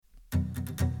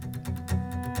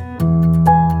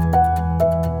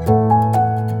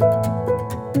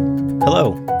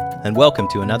Hello, and welcome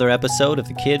to another episode of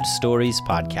the Kid Stories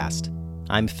Podcast.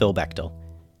 I'm Phil Bechtel.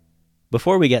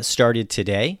 Before we get started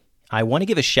today, I want to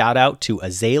give a shout out to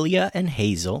Azalea and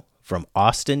Hazel from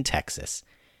Austin, Texas.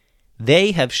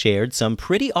 They have shared some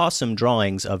pretty awesome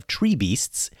drawings of tree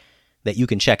beasts that you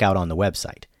can check out on the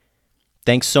website.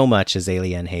 Thanks so much,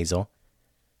 Azalea and Hazel.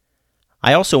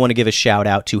 I also want to give a shout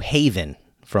out to Haven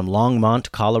from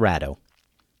Longmont, Colorado.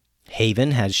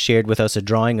 Haven has shared with us a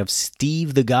drawing of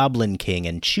Steve the Goblin King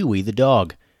and Chewy the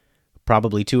dog,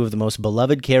 probably two of the most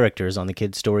beloved characters on the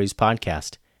Kid Stories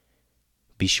podcast.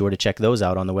 Be sure to check those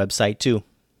out on the website too.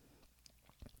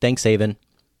 Thanks, Haven.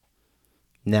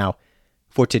 Now,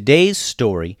 for today's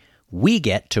story, we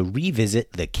get to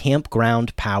revisit the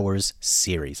Campground Powers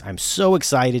series. I'm so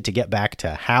excited to get back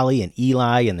to Hallie and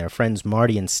Eli and their friends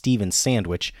Marty and Steven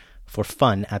Sandwich for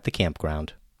fun at the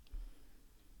campground.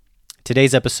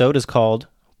 Today's episode is called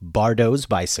Bardos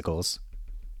Bicycles.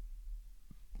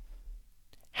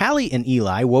 Hallie and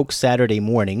Eli woke Saturday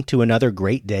morning to another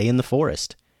great day in the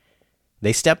forest.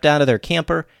 They stepped out of their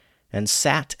camper and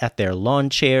sat at their lawn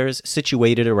chairs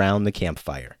situated around the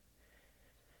campfire.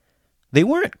 They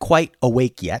weren't quite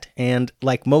awake yet, and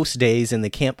like most days in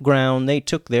the campground, they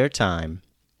took their time.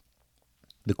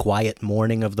 The quiet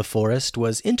morning of the forest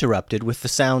was interrupted with the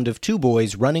sound of two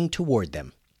boys running toward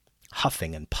them,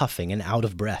 huffing and puffing and out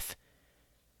of breath.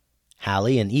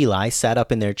 Hallie and Eli sat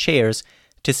up in their chairs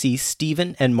to see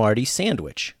Steven and Marty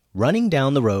Sandwich running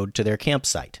down the road to their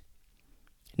campsite.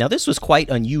 Now this was quite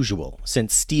unusual,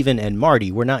 since Steven and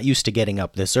Marty were not used to getting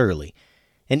up this early,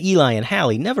 and Eli and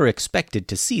Hallie never expected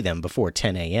to see them before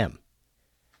 10 a.m.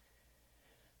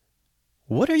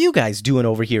 "What are you guys doing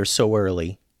over here so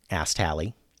early?" asked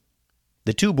Hallie.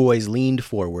 The two boys leaned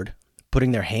forward,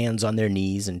 putting their hands on their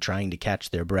knees and trying to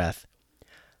catch their breath.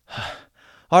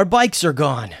 "Our bikes are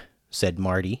gone," said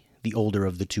Marty, the older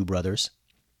of the two brothers.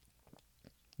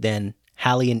 Then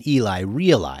Hallie and Eli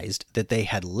realized that they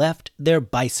had left their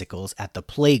bicycles at the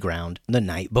playground the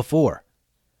night before.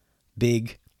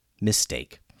 Big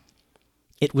mistake.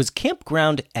 It was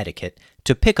campground etiquette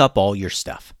to pick up all your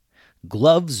stuff,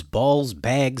 gloves, balls,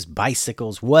 bags,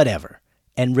 bicycles, whatever,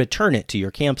 and return it to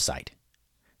your campsite.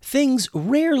 Things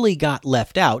rarely got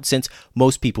left out since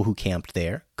most people who camped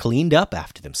there cleaned up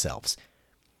after themselves.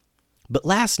 But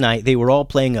last night they were all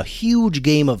playing a huge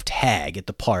game of tag at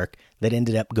the park that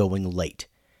ended up going late.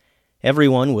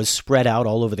 Everyone was spread out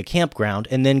all over the campground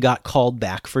and then got called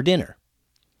back for dinner.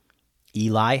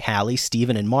 Eli, Hallie,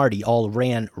 Steven, and Marty all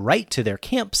ran right to their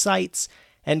campsites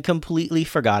and completely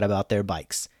forgot about their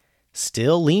bikes,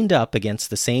 still leaned up against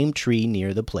the same tree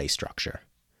near the play structure.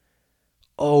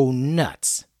 "Oh,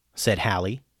 nuts," said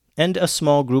Hallie, and a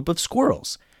small group of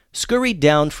squirrels scurried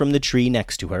down from the tree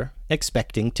next to her,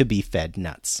 expecting to be fed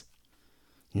nuts.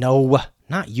 "No,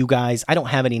 not you guys. I don't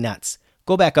have any nuts.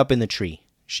 Go back up in the tree,"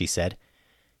 she said.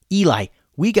 "Eli,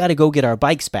 we gotta go get our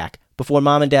bikes back before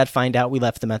Mom and Dad find out we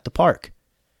left them at the park."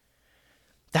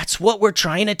 "That's what we're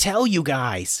trying to tell you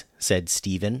guys," said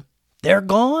Steven. "They're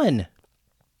gone.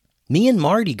 Me and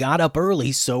Marty got up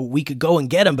early so we could go and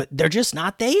get them, but they're just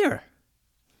not there."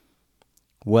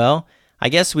 "Well, I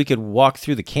guess we could walk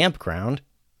through the campground,"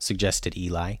 suggested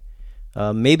Eli.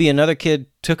 "Maybe another kid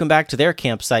took them back to their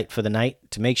campsite for the night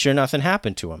to make sure nothing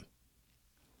happened to them."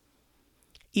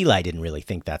 Eli didn't really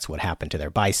think that's what happened to their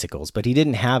bicycles, but he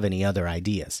didn't have any other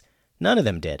ideas. None of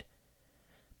them did.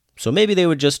 So maybe they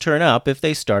would just turn up if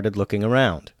they started looking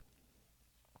around.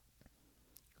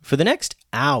 For the next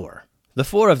hour, the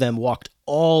four of them walked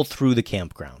all through the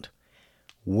campground,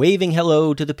 waving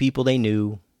hello to the people they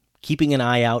knew, keeping an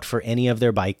eye out for any of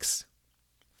their bikes.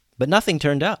 But nothing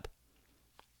turned up.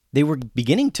 They were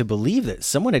beginning to believe that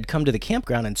someone had come to the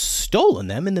campground and stolen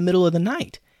them in the middle of the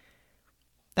night.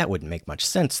 That wouldn't make much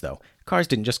sense, though. Cars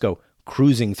didn't just go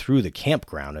cruising through the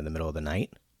campground in the middle of the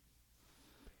night.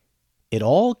 It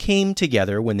all came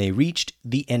together when they reached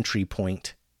the entry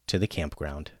point to the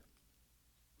campground.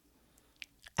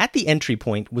 At the entry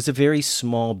point was a very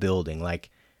small building, like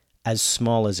as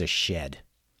small as a shed.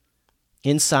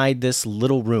 Inside this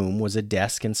little room was a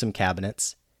desk and some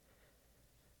cabinets.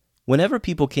 Whenever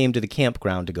people came to the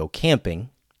campground to go camping,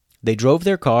 they drove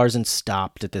their cars and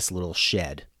stopped at this little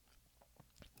shed.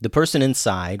 The person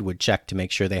inside would check to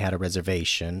make sure they had a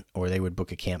reservation, or they would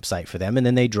book a campsite for them, and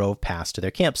then they drove past to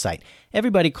their campsite.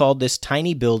 Everybody called this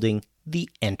tiny building the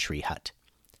entry hut.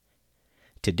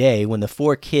 Today, when the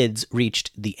four kids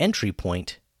reached the entry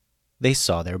point, they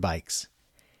saw their bikes.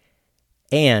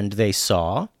 And they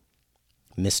saw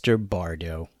Mr.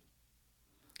 Bardo.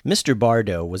 Mr.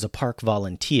 Bardo was a park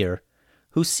volunteer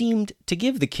who seemed to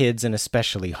give the kids an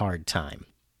especially hard time.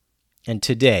 And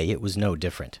today it was no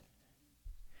different.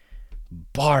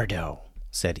 "Bardo,"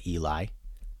 said Eli.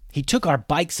 "He took our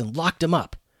bikes and locked 'em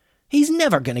up. He's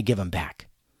never going to give 'em back."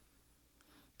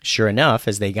 Sure enough,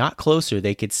 as they got closer,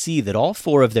 they could see that all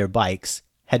 4 of their bikes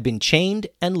had been chained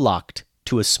and locked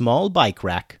to a small bike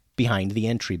rack behind the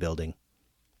entry building.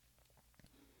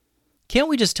 "Can't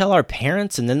we just tell our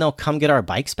parents and then they'll come get our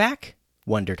bikes back?"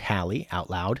 wondered Hallie out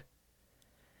loud.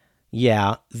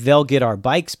 "Yeah, they'll get our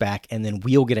bikes back and then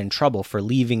we'll get in trouble for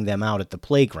leaving them out at the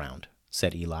playground,"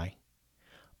 said Eli.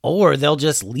 "Or they'll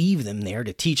just leave them there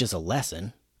to teach us a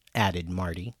lesson," added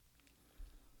Marty.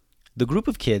 The group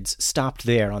of kids stopped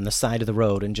there on the side of the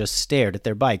road and just stared at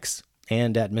their bikes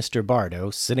and at Mr.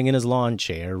 Bardo sitting in his lawn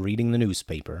chair reading the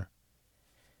newspaper.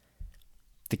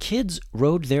 The kids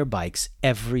rode their bikes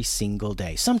every single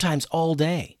day, sometimes all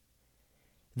day.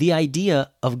 The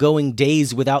idea of going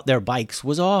days without their bikes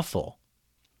was awful.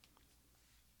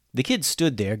 The kids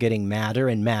stood there getting madder,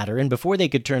 and before they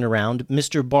could turn around,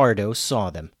 Mr. Bardo saw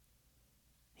them.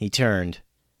 He turned,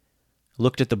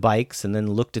 looked at the bikes, and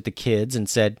then looked at the kids and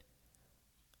said,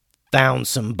 "Found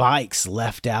some bikes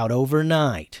left out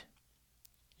overnight.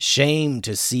 Shame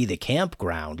to see the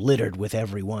campground littered with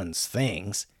everyone's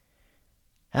things.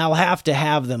 I'll have to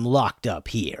have them locked up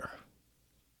here."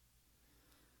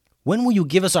 "When will you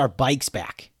give us our bikes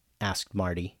back?" asked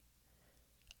Marty.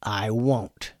 "I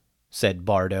won't," said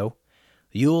Bardo.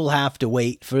 "You'll have to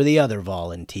wait for the other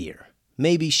volunteer.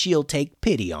 Maybe she'll take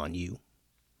pity on you."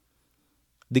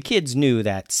 The kids knew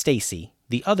that Stacy,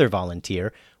 the other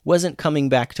volunteer, wasn't coming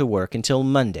back to work until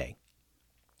Monday.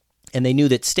 And they knew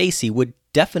that Stacy would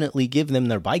definitely give them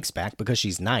their bikes back because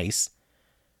she's nice.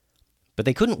 But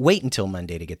they couldn't wait until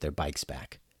Monday to get their bikes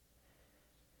back.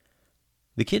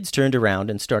 The kids turned around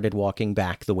and started walking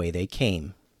back the way they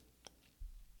came.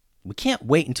 "We can't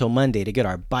wait until Monday to get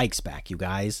our bikes back, you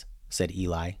guys," said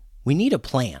Eli. "We need a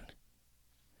plan."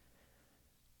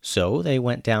 So they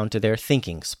went down to their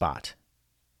thinking spot,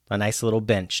 a nice little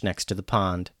bench next to the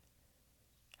pond.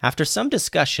 After some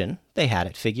discussion, they had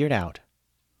it figured out.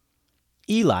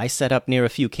 Eli set up near a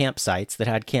few campsites that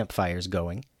had campfires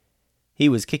going. He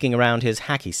was kicking around his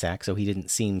hacky sack so he didn't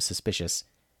seem suspicious.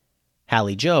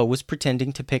 Hallie Joe was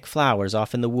pretending to pick flowers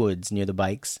off in the woods near the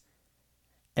bikes.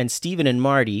 And Stephen and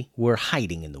Marty were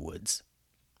hiding in the woods,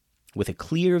 with a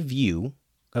clear view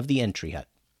of the entry hut.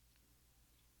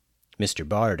 Mr.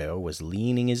 Bardo was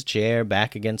leaning his chair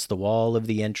back against the wall of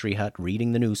the entry hut,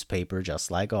 reading the newspaper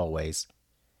just like always.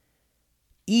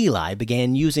 Eli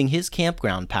began using his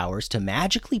campground powers to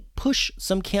magically push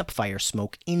some campfire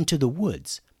smoke into the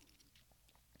woods.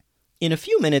 In a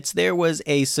few minutes, there was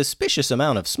a suspicious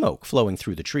amount of smoke flowing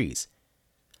through the trees.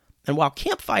 And while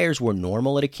campfires were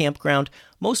normal at a campground,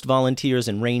 most volunteers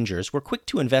and rangers were quick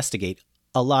to investigate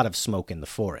a lot of smoke in the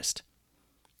forest.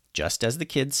 Just as the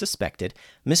kids suspected,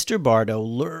 Mr. Bardo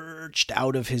lurched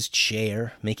out of his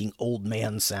chair, making old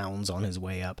man sounds on his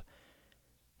way up.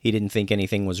 He didn't think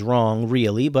anything was wrong,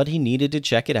 really, but he needed to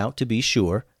check it out to be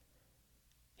sure.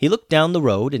 He looked down the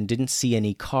road and didn't see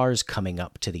any cars coming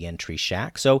up to the entry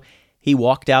shack, so he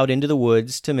walked out into the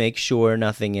woods to make sure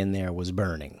nothing in there was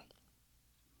burning.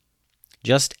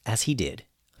 Just as he did,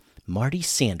 Marty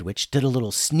Sandwich did a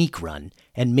little sneak run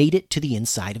and made it to the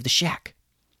inside of the shack.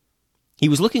 He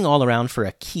was looking all around for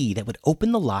a key that would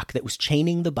open the lock that was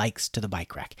chaining the bikes to the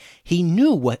bike rack. He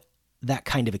knew what that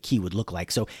kind of a key would look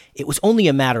like, so it was only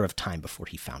a matter of time before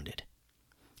he found it.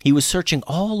 He was searching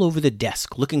all over the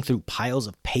desk, looking through piles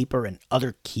of paper and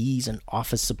other keys and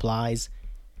office supplies.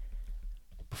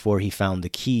 Before he found the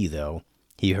key, though,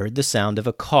 he heard the sound of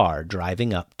a car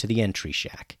driving up to the entry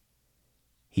shack.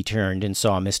 He turned and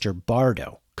saw Mr.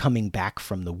 Bardo coming back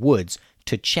from the woods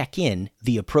to check in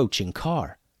the approaching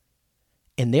car.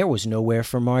 And there was nowhere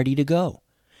for Marty to go.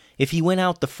 If he went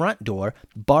out the front door,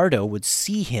 Bardo would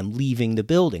see him leaving the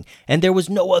building, and there was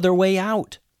no other way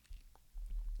out.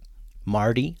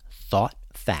 Marty thought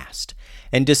fast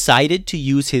and decided to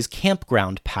use his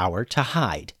campground power to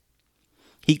hide.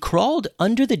 He crawled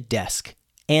under the desk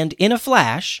and, in a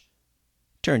flash,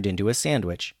 turned into a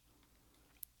sandwich.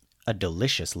 A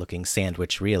delicious-looking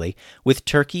sandwich, really, with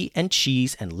turkey and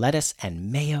cheese and lettuce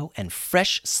and mayo and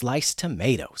fresh sliced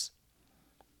tomatoes.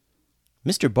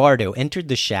 Mr. Bardo entered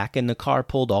the shack and the car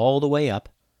pulled all the way up.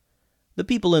 The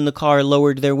people in the car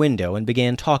lowered their window and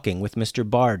began talking with Mr.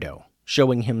 Bardo,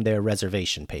 showing him their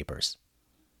reservation papers.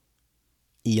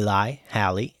 Eli,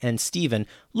 Hallie, and Stephen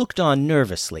looked on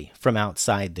nervously from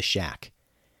outside the shack.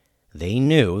 They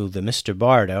knew that Mr.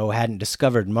 Bardo hadn't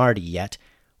discovered Marty yet,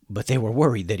 but they were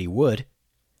worried that he would.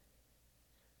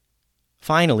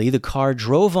 Finally, the car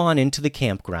drove on into the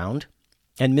campground,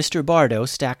 and Mr. Bardo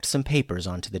stacked some papers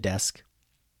onto the desk.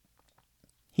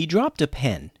 He dropped a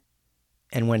pen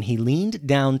and when he leaned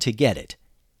down to get it,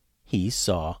 he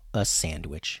saw a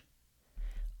sandwich.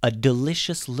 A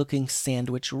delicious-looking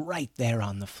sandwich right there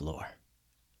on the floor.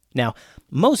 Now,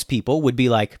 most people would be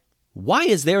like, why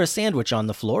is there a sandwich on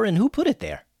the floor and who put it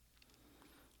there?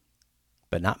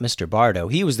 But not Mr. Bardo.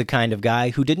 He was the kind of guy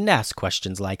who didn't ask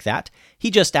questions like that.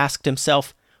 He just asked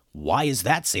himself, why is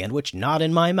that sandwich not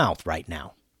in my mouth right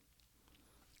now?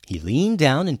 He leaned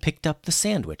down and picked up the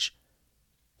sandwich,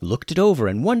 looked it over,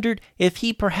 and wondered if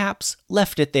he perhaps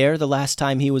left it there the last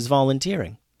time he was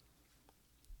volunteering.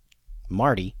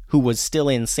 Marty, who was still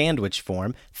in sandwich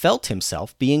form, felt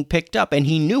himself being picked up, and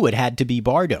he knew it had to be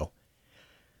Bardo.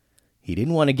 He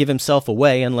didn't want to give himself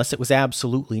away unless it was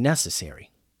absolutely necessary.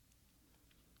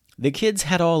 The kids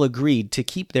had all agreed to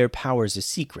keep their powers a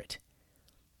secret,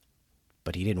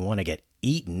 but he didn't want to get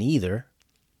eaten either.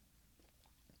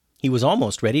 He was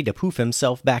almost ready to poof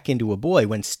himself back into a boy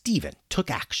when Stephen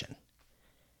took action.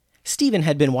 Stephen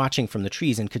had been watching from the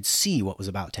trees and could see what was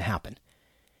about to happen.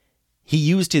 He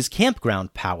used his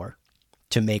campground power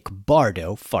to make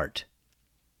Bardo fart.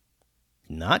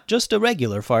 Not just a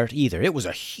regular fart either. It was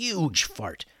a huge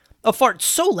fart. A fart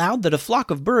so loud that a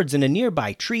flock of birds in a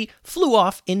nearby tree flew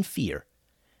off in fear.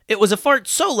 It was a fart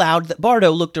so loud that Bardo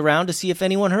looked around to see if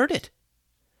anyone heard it.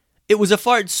 It was a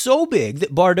fart so big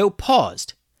that Bardo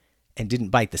paused and didn't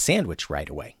bite the sandwich right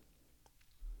away.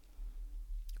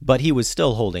 But he was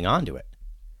still holding on to it.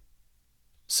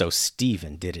 So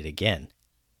Stephen did it again.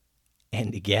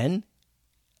 And again.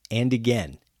 And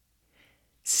again.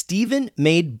 Stephen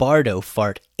made Bardo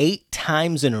fart 8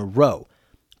 times in a row.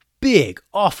 Big,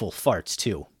 awful farts,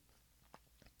 too.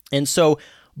 And so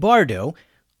Bardo,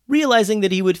 realizing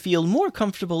that he would feel more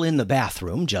comfortable in the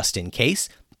bathroom, just in case,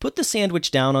 put the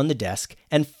sandwich down on the desk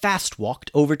and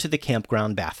fast-walked over to the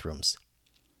campground bathrooms.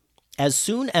 As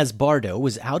soon as Bardo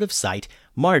was out of sight,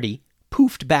 Marty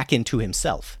poofed back into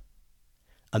himself.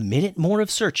 A minute more of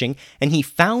searching, and he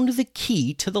found the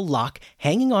key to the lock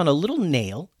hanging on a little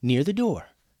nail near the door.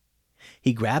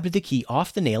 He grabbed the key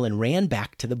off the nail and ran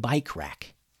back to the bike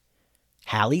rack.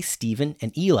 Hallie, Stephen,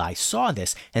 and Eli saw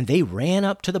this, and they ran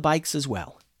up to the bikes as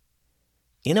well.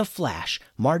 In a flash,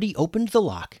 Marty opened the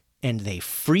lock, and they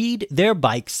freed their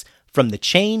bikes from the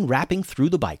chain wrapping through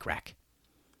the bike rack.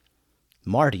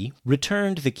 Marty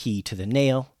returned the key to the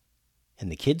nail,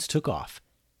 and the kids took off,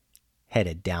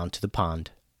 headed down to the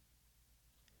pond.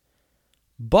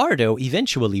 Bardo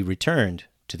eventually returned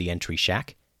to the entry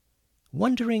shack,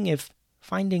 wondering if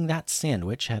finding that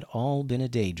sandwich had all been a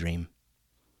daydream.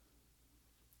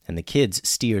 And the kids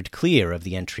steered clear of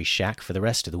the entry shack for the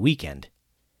rest of the weekend,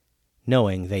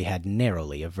 knowing they had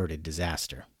narrowly averted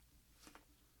disaster.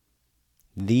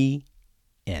 The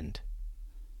end.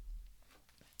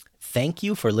 Thank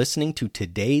you for listening to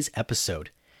today's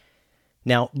episode.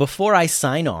 Now, before I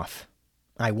sign off,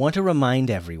 I want to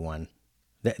remind everyone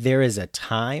that there is a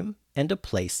time and a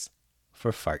place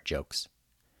for fart jokes.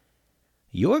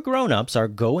 Your grown-ups are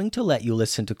going to let you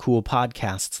listen to cool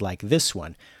podcasts like this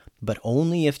one, but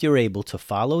only if you're able to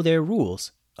follow their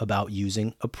rules about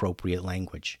using appropriate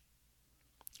language.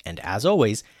 And as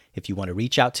always, if you want to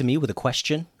reach out to me with a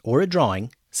question or a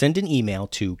drawing, send an email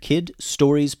to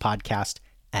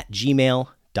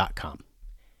kidstoriespodcast@gmail.com.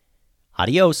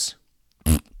 Adios.